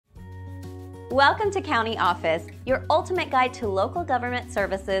Welcome to County Office, your ultimate guide to local government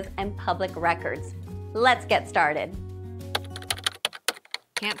services and public records. Let's get started.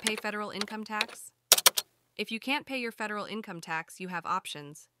 Can't pay federal income tax? If you can't pay your federal income tax, you have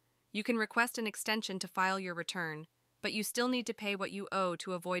options. You can request an extension to file your return, but you still need to pay what you owe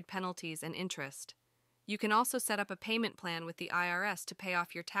to avoid penalties and interest. You can also set up a payment plan with the IRS to pay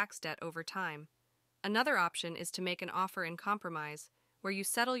off your tax debt over time. Another option is to make an offer in compromise, where you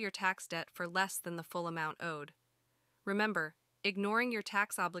settle your tax debt for less than the full amount owed. Remember, ignoring your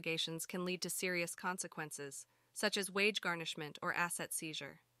tax obligations can lead to serious consequences, such as wage garnishment or asset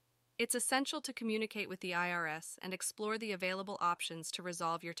seizure. It's essential to communicate with the IRS and explore the available options to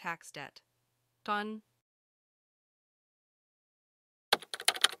resolve your tax debt. Done.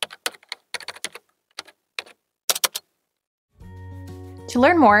 To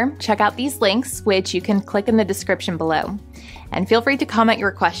learn more, check out these links, which you can click in the description below. And feel free to comment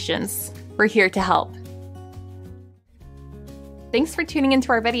your questions. We're here to help. Thanks for tuning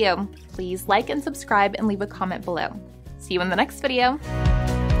into our video. Please like and subscribe and leave a comment below. See you in the next video.